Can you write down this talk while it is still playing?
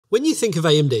When you think of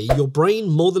AMD, your brain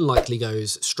more than likely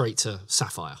goes straight to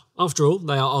Sapphire. After all,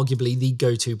 they are arguably the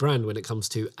go-to brand when it comes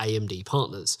to AMD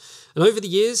partners. And over the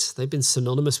years, they've been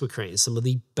synonymous with creating some of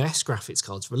the best graphics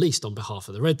cards released on behalf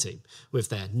of the Red Team, with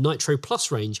their NITRO Plus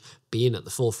range being at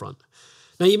the forefront.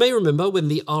 Now, you may remember when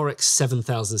the RX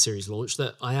 7000 series launched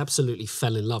that I absolutely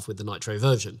fell in love with the NITRO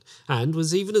version, and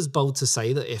was even as bold to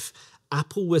say that if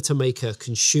Apple were to make a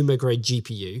consumer-grade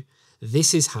GPU,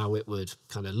 this is how it would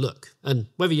kind of look. And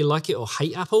whether you like it or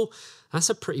hate Apple,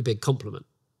 that's a pretty big compliment.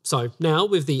 So now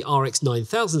with the RX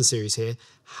 9000 series here,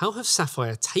 how have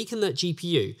Sapphire taken that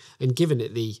GPU and given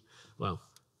it the, well,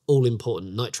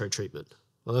 all-important NITRO treatment?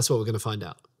 Well, that's what we're going to find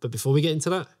out. But before we get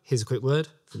into that, here's a quick word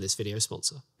from this video's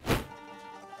sponsor.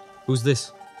 Who's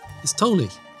this? It's Tony.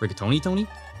 Rigatoni Tony?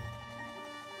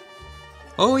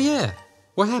 Oh yeah,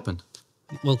 what happened?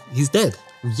 Well, he's dead.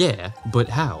 Yeah, but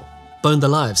how? Burned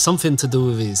alive. Something to do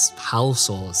with his house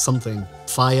or something.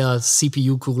 Fire,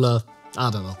 CPU cooler, I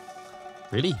don't know.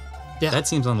 Really? Yeah. That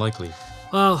seems unlikely.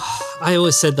 Well, I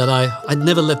always said that I'd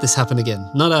never let this happen again.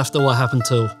 Not after what happened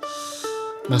to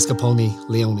Mascarpone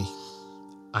Leone.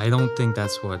 I don't think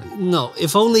that's what... No,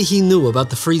 if only he knew about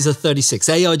the Freezer 36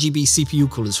 ARGB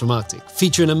CPU coolers from Arctic,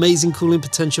 featuring amazing cooling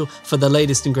potential for the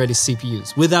latest and greatest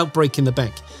CPUs, without breaking the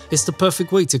bank. It's the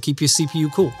perfect way to keep your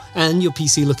CPU cool and your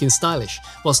PC looking stylish,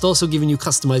 whilst also giving you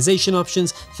customization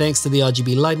options thanks to the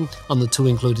RGB lighting on the two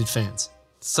included fans.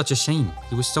 Such a shame,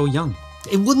 he was so young.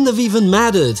 It wouldn't have even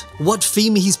mattered what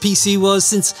theme his PC was,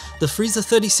 since the Freezer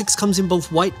 36 comes in both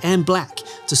white and black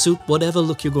to suit whatever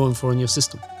look you're going for in your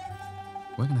system.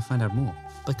 Where can I find out more?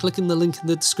 By clicking the link in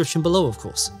the description below, of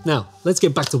course. Now, let's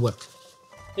get back to work.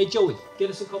 Hey Joey,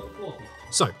 get us a cup of coffee.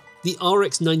 So, the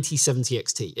RX 9070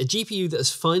 XT, a GPU that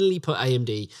has finally put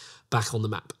AMD back on the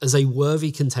map as a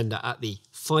worthy contender at the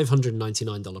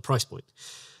 $599 price point.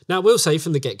 Now, I will say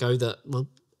from the get-go that, well,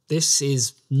 this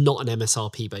is not an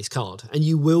MSRP-based card, and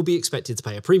you will be expected to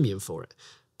pay a premium for it.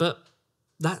 But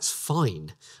that's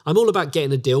fine. I'm all about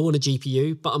getting a deal on a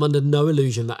GPU, but I'm under no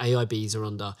illusion that AIBs are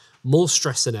under more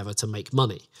stress than ever to make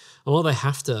money. And while they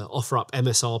have to offer up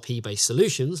MSRP-based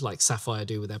solutions like Sapphire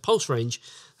do with their Pulse range,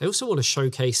 they also want to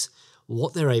showcase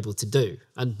what they're able to do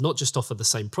and not just offer the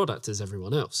same product as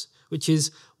everyone else, which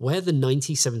is where the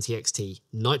 9070 XT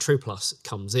NITRO Plus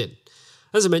comes in.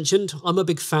 As I mentioned, I'm a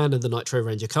big fan of the NITRO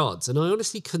range of cards, and I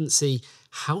honestly couldn't see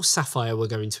how Sapphire were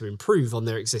going to improve on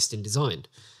their existing design.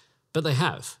 But they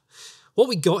have. What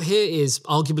we got here is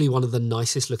arguably one of the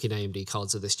nicest looking AMD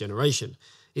cards of this generation.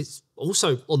 It's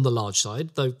also on the large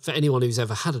side, though for anyone who's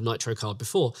ever had a NITRO card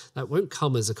before, that won't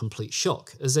come as a complete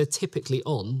shock, as they're typically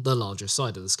on the larger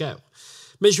side of the scale.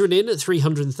 Measuring in at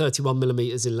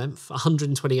 331mm in length,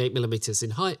 128mm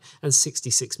in height, and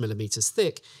 66mm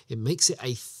thick, it makes it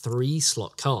a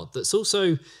 3-slot card that's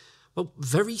also, well,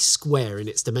 very square in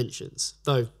its dimensions,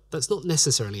 though that's not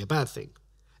necessarily a bad thing.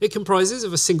 It comprises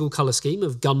of a single colour scheme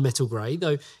of gunmetal grey,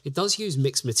 though it does use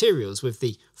mixed materials, with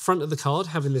the front of the card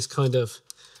having this kind of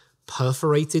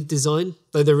perforated design,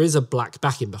 though there is a black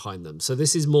backing behind them, so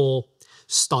this is more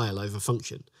style over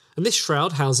function. And this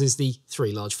shroud houses the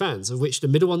 3 large fans, of which the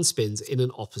middle one spins in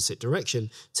an opposite direction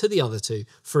to the other 2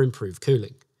 for improved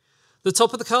cooling. The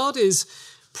top of the card is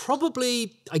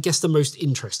probably, I guess, the most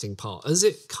interesting part, as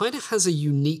it kind of has a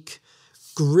unique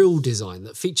grille design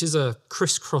that features a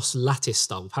crisscross lattice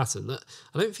style pattern that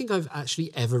I don't think I've actually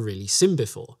ever really seen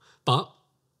before, but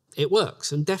it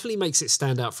works and definitely makes it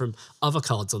stand out from other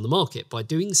cards on the market by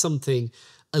doing something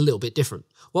a little bit different,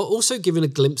 while also giving a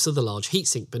glimpse of the large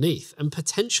heatsink beneath and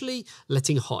potentially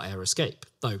letting hot air escape,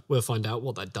 though we'll find out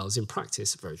what that does in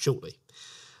practice very shortly.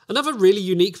 Another really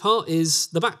unique part is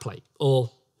the backplate,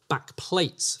 or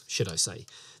backplates, should I say.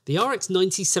 The RX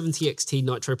 9070 XT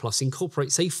NITRO Plus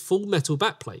incorporates a full metal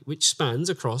backplate which spans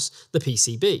across the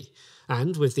PCB,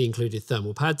 and with the included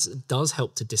thermal pads, does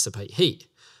help to dissipate heat.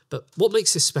 But what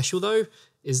makes this special though,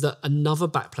 is that another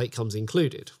backplate comes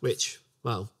included, which,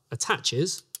 well,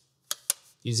 attaches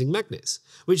using magnets,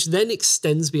 which then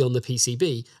extends beyond the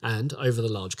PCB and over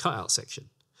the large cutout section.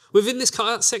 Within this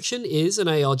cutout section is an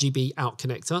ARGB out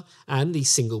connector and the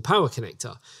single power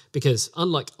connector, because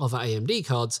unlike other AMD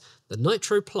cards, the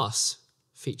NITRO Plus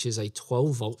features a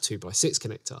 12-volt 2x6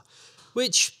 connector,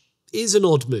 which is an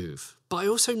odd move, but I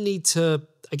also need to,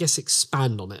 I guess,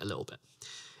 expand on it a little bit.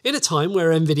 In a time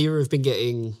where Nvidia have been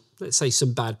getting, let's say,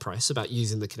 some bad press about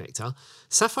using the connector,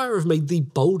 Sapphire have made the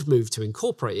bold move to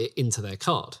incorporate it into their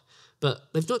card.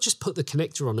 But they've not just put the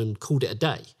connector on and called it a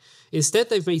day. Instead,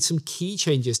 they've made some key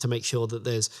changes to make sure that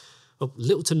there's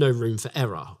little to no room for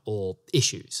error or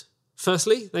issues.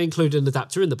 Firstly, they include an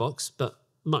adapter in the box, but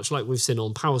much like we've seen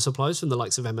on power supplies from the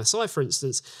likes of MSI, for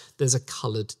instance, there's a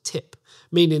coloured tip,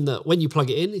 meaning that when you plug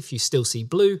it in, if you still see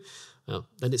blue, well,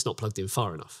 then it's not plugged in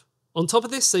far enough. On top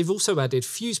of this, they've also added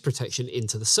fuse protection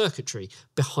into the circuitry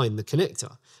behind the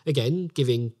connector, again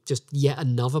giving just yet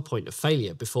another point of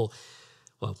failure before,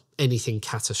 well, anything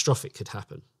catastrophic could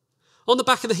happen. On the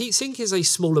back of the heatsink is a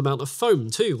small amount of foam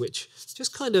too, which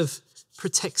just kind of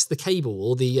protects the cable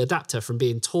or the adapter from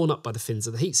being torn up by the fins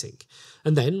of the heatsink.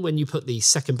 And then when you put the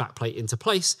second backplate into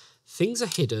place, things are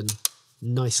hidden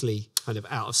nicely kind of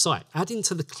out of sight, adding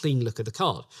to the clean look of the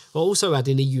card, while also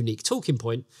adding a unique talking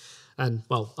point and,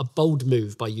 well, a bold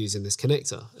move by using this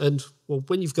connector. And, well,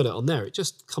 when you've got it on there, it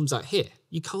just comes out here.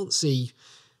 You can't see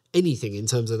anything in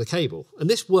terms of the cable. And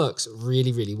this works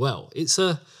really, really well. It's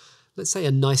let's say,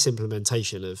 a nice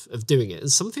implementation of doing it,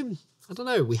 and something, I don't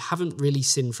know, we haven't really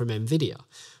seen from NVIDIA.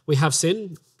 We have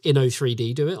seen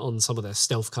Inno3D do it on some of their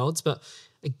stealth cards, but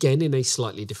again, in a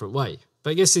slightly different way.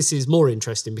 But I guess this is more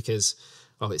interesting because,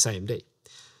 well, it's AMD.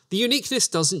 The uniqueness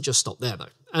doesn't just stop there, though,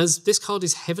 as this card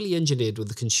is heavily engineered with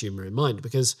the consumer in mind,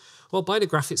 because while buying a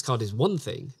graphics card is one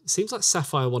thing, it seems like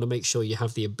Sapphire want to make sure you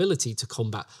have the ability to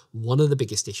combat one of the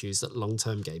biggest issues that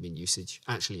long-term gaming usage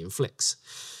actually inflicts: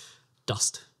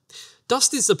 dust.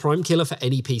 Dust is the prime killer for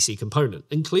any PC component,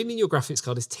 and cleaning your graphics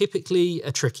card is typically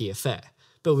a tricky affair.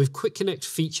 But with Quick Connect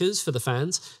features for the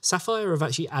fans, Sapphire have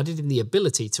actually added in the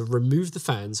ability to remove the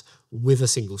fans with a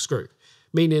single screw,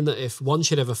 meaning that if one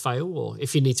should ever fail, or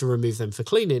if you need to remove them for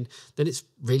cleaning, then it's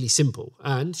really simple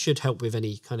and should help with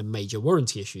any kind of major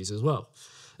warranty issues as well.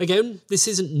 Again, this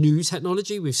isn't new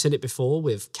technology. We've seen it before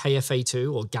with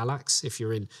KFA2 or Galax if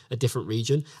you're in a different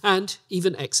region, and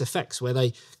even XFX, where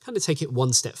they kind of take it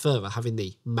one step further, having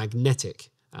the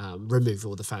magnetic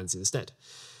removal of the fans instead.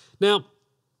 Now,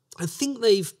 I think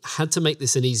they've had to make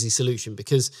this an easy solution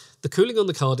because the cooling on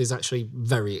the card is actually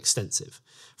very extensive.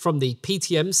 From the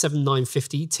PTM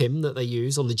 7950 TIM that they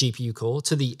use on the GPU core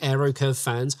to the AeroCurve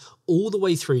fans, all the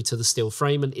way through to the steel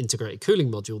frame and integrated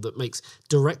cooling module that makes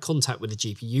direct contact with the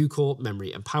GPU core,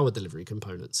 memory and power delivery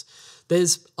components.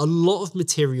 There's a lot of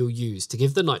material used to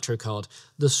give the NITRO card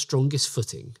the strongest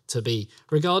footing to be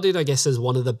regarded, I guess, as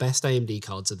one of the best AMD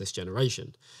cards of this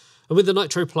generation. And with the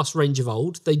NITRO Plus range of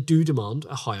old, they do demand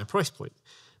a higher price point.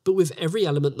 But with every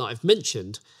element that I've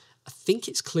mentioned, I think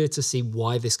it's clear to see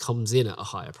why this comes in at a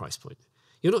higher price point.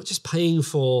 You're not just paying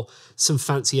for some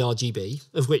fancy RGB,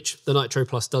 of which the NITRO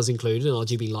Plus does include an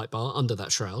RGB light bar under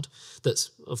that shroud, that's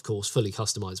of course fully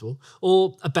customizable,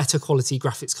 or a better quality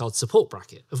graphics card support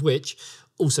bracket, of which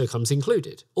also comes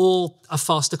included, or a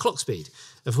faster clock speed,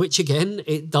 of which again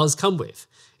it does come with.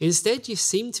 Instead, you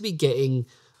seem to be getting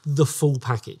the full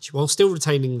package, while still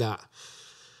retaining that,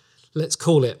 let's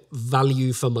call it,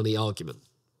 value for money argument.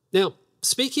 Now,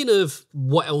 speaking of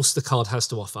what else the card has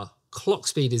to offer, clock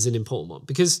speed is an important one,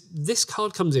 because this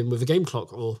card comes in with a game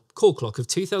clock or core clock of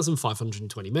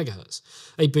 2520 MHz,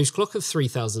 a boost clock of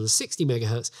 3060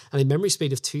 MHz, and a memory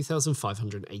speed of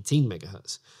 2518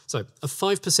 MHz. So a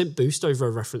 5% boost over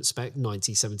a reference spec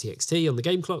 9070 XT on the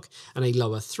game clock, and a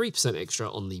lower 3%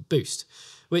 extra on the boost.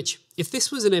 Which, if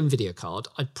this was an NVIDIA card,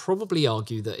 I'd probably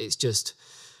argue that it's just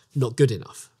not good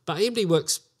enough. But AMD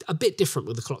works a bit different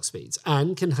with the clock speeds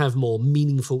and can have more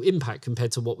meaningful impact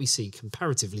compared to what we see,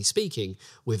 comparatively speaking,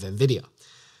 with NVIDIA.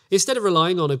 Instead of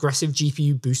relying on aggressive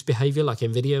GPU boost behavior like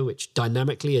NVIDIA, which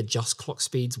dynamically adjusts clock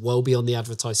speeds well beyond the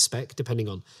advertised spec depending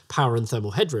on power and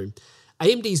thermal headroom,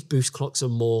 AMD's boost clocks are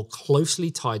more closely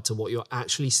tied to what you'll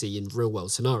actually see in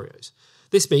real-world scenarios.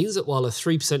 This means that while a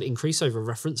 3% increase over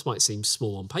reference might seem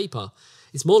small on paper,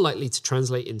 it's more likely to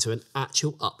translate into an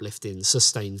actual uplift in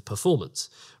sustained performance,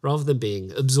 rather than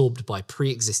being absorbed by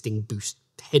pre-existing boost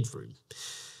headroom.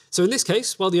 So in this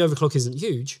case, while the overclock isn't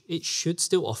huge, it should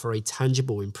still offer a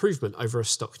tangible improvement over a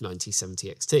stock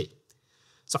 9070 XT.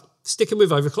 So, sticking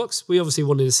with overclocks, we obviously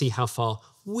wanted to see how far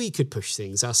we could push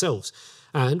things ourselves.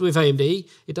 And with AMD,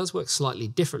 it does work slightly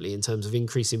differently in terms of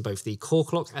increasing both the core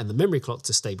clock and the memory clock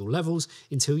to stable levels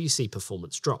until you see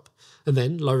performance drop, and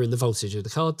then lowering the voltage of the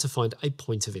card to find a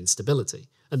point of instability,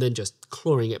 and then just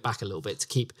clawing it back a little bit to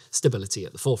keep stability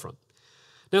at the forefront.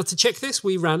 Now, to check this,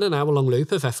 we ran an hour-long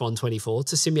loop of F124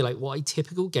 to simulate what a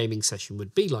typical gaming session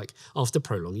would be like after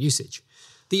prolonged usage.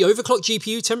 The overclock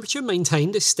GPU temperature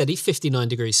maintained a steady 59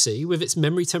 degrees C, with its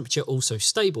memory temperature also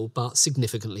stable but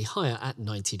significantly higher at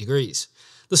 90 degrees.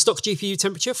 The stock GPU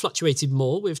temperature fluctuated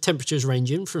more, with temperatures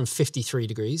ranging from 53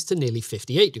 degrees to nearly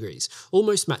 58 degrees,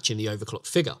 almost matching the overclocked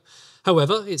figure.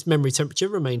 However, its memory temperature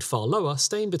remained far lower,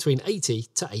 staying between 80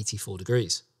 to 84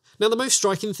 degrees. Now, the most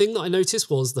striking thing that I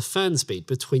noticed was the fan speed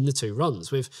between the two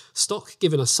runs, with stock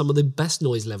giving us some of the best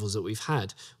noise levels that we've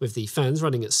had, with the fans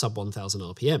running at sub 1000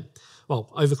 RPM.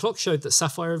 While Overclock showed that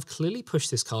Sapphire have clearly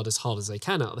pushed this card as hard as they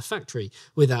can out of the factory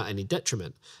without any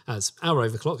detriment, as our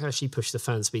Overclock actually pushed the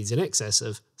fan speeds in excess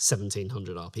of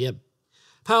 1700 RPM.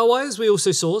 Power-wise, we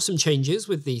also saw some changes,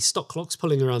 with the stock clocks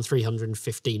pulling around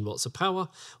 315 watts of power,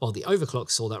 while the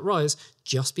overclock saw that rise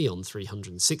just beyond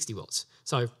 360 watts.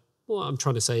 So what I'm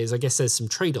trying to say is I guess there's some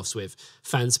trade-offs with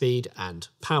fan speed and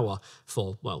power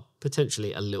for, well,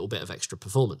 potentially a little bit of extra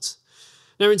performance.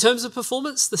 Now, in terms of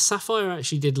performance, the Sapphire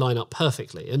actually did line up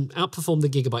perfectly and outperformed the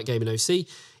Gigabyte Gaming OC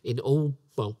in all,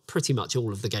 well, pretty much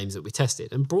all of the games that we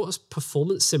tested, and brought us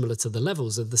performance similar to the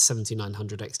levels of the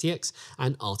 7900 XTX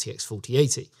and RTX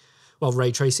 4080. While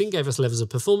ray tracing gave us levels of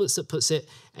performance that puts it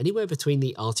anywhere between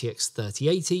the RTX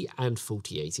 3080 and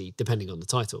 4080, depending on the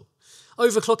title.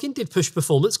 Overclocking did push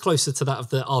performance closer to that of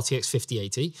the RTX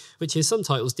 5080, which in some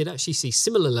titles did actually see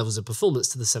similar levels of performance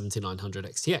to the 7900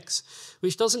 XTX,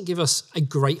 which doesn't give us a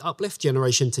great uplift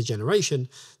generation to generation,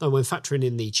 though when factoring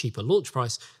in the cheaper launch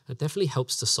price, that definitely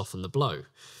helps to soften the blow,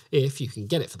 if you can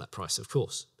get it for that price, of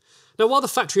course. Now, while the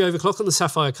factory overclock on the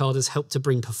Sapphire card has helped to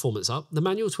bring performance up, the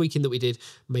manual tweaking that we did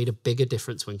made a bigger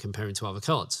difference when comparing to other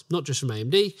cards, not just from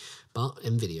AMD, but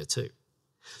Nvidia too.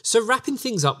 So wrapping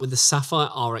things up with the Sapphire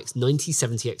RX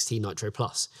 9070 XT Nitro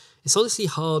Plus, it's honestly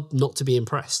hard not to be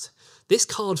impressed. This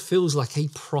card feels like a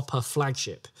proper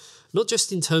flagship, not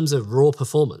just in terms of raw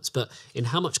performance, but in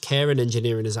how much care and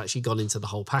engineering has actually gone into the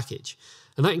whole package.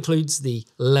 And that includes the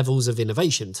levels of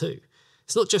innovation too.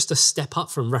 It's not just a step up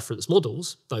from reference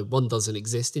models, though one doesn't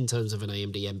exist in terms of an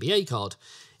AMD NBA card.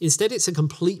 Instead, it's a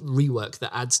complete rework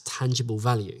that adds tangible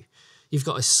value. You've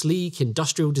got a sleek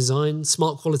industrial design,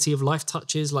 smart quality of life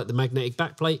touches like the magnetic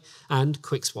backplate and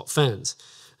quick swap fans,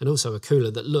 and also a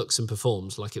cooler that looks and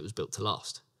performs like it was built to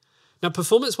last. Now,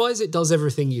 performance-wise, it does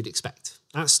everything you'd expect.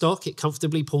 At stock, it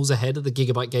comfortably pulls ahead of the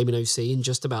Gigabyte Gaming OC in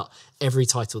just about every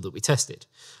title that we tested.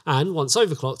 And once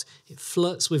overclocked, it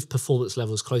flirts with performance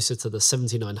levels closer to the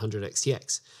 7900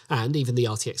 XTX, and even the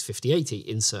RTX 5080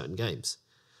 in certain games.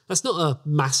 That's not a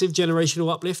massive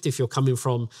generational uplift if you're coming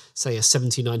from, say, a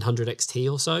 7900 XT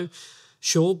or so,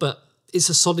 sure, but it's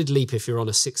a solid leap if you're on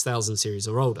a 6000 series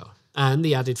or older. And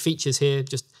the added features here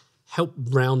just help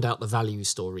round out the value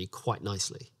story quite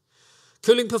nicely.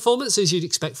 Cooling performance, as you'd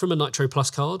expect from a Nitro Plus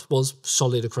card, was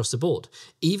solid across the board.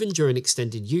 Even during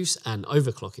extended use and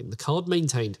overclocking, the card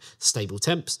maintained stable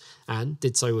temps and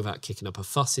did so without kicking up a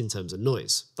fuss in terms of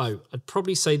noise. Though I'd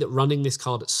probably say that running this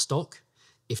card at stock,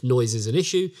 if noise is an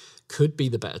issue, could be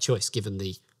the better choice given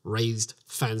the raised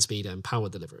fan speed and power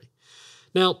delivery.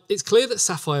 Now, it's clear that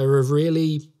Sapphire have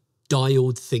really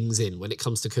dialed things in when it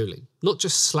comes to cooling. Not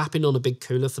just slapping on a big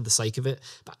cooler for the sake of it,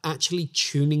 but actually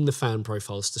tuning the fan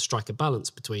profiles to strike a balance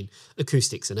between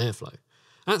acoustics and airflow.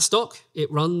 At stock,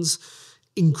 it runs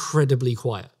incredibly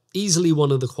quiet, easily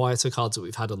one of the quieter cards that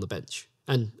we've had on the bench.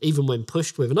 And even when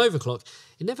pushed with an overclock,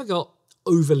 it never got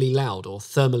overly loud or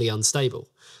thermally unstable,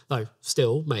 though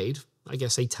still made, I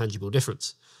guess, a tangible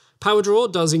difference. Power draw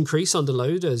does increase under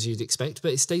load, as you'd expect,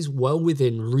 but it stays well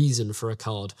within reason for a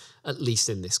card, at least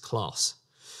in this class.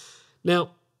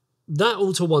 Now, that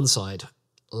all to one side,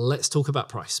 let's talk about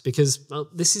price, because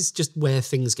this is just where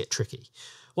things get tricky.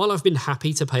 While I've been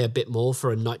happy to pay a bit more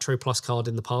for a Nitro Plus card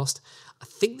in the past, I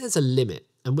think there's a limit,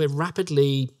 and we're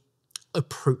rapidly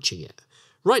approaching it.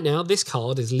 Right now, this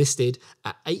card is listed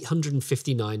at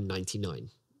 $859.99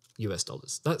 US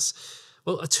dollars. That's,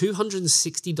 well, a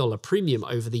 $260 premium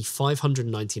over the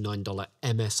 $599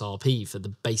 MSRP for the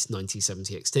base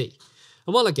 9070 XT.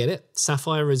 And while I get it,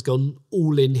 Sapphire has gone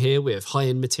all in here with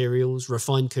high-end materials,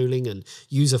 refined cooling, and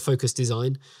user-focused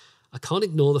design, I can't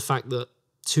ignore the fact that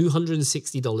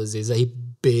 $260 is a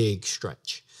big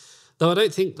stretch. Though I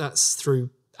don't think that's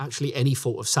through actually any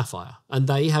fault of Sapphire, and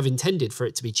they have intended for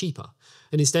it to be cheaper.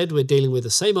 And instead, we're dealing with the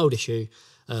same old issue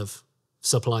of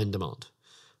supply and demand.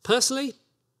 Personally,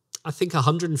 I think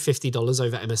 $150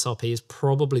 over MSRP is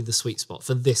probably the sweet spot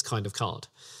for this kind of card.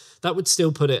 That would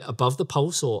still put it above the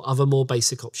Pulse or other more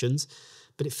basic options,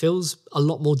 but it feels a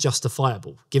lot more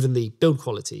justifiable given the build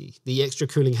quality, the extra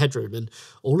cooling headroom, and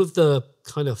all of the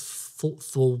kind of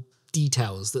thoughtful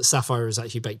details that Sapphire has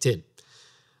actually baked in.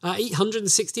 At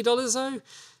 $860 though,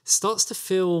 starts to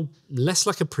feel less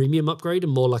like a premium upgrade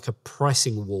and more like a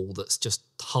pricing wall that's just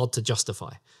hard to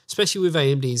justify, especially with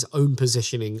AMD's own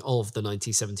positioning of the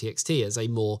 9070 XT as a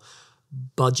more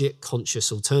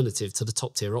budget-conscious alternative to the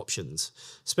top-tier options,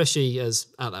 especially as,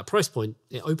 at that price point,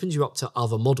 it opens you up to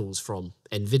other models from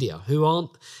Nvidia, who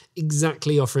aren't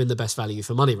exactly offering the best value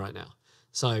for money right now.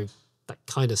 So that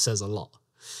kind of says a lot.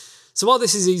 So while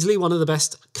this is easily one of the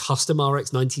best custom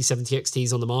RX 9070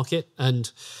 XTs on the market,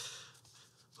 and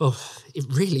well, it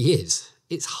really is,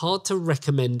 it's hard to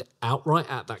recommend outright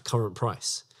at that current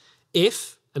price.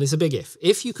 If, and it's a big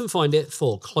if you can find it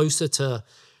for closer to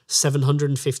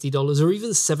 $750 or even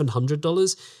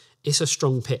 $700, it's a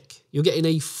strong pick. You're getting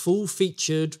a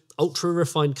full-featured,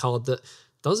 ultra-refined card that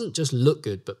doesn't just look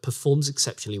good, but performs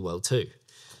exceptionally well too.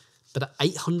 But at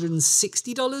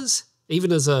 $860,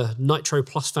 even as a NITRO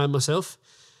Plus fan myself,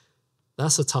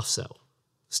 that's a tough sell.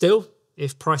 Still,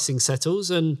 if pricing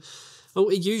settles, and well,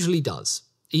 it usually does,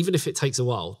 even if it takes a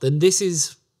while, then this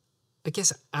is, I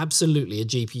guess, absolutely a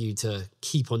GPU to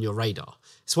keep on your radar.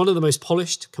 It's one of the most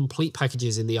polished, complete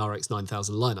packages in the RX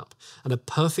 9000 lineup, and a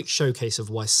perfect showcase of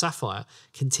why Sapphire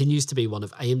continues to be one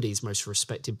of AMD's most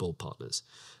respected board partners.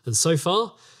 And so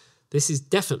far, this is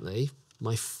definitely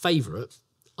my favourite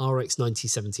RX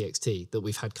 9070 XT that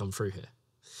we've had come through here.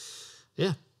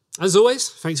 Yeah. As always,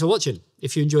 thanks for watching.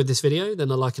 If you enjoyed this video, then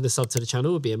a like and a sub to the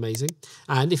channel would be amazing.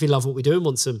 And if you love what we do and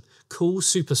want some cool,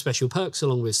 super special perks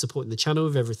along with supporting the channel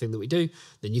with everything that we do,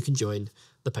 then you can join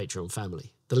the Patreon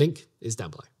family. The link is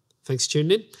down below. Thanks for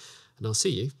tuning in, and I'll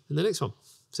see you in the next one.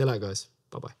 See you later, guys.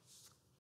 Bye-bye.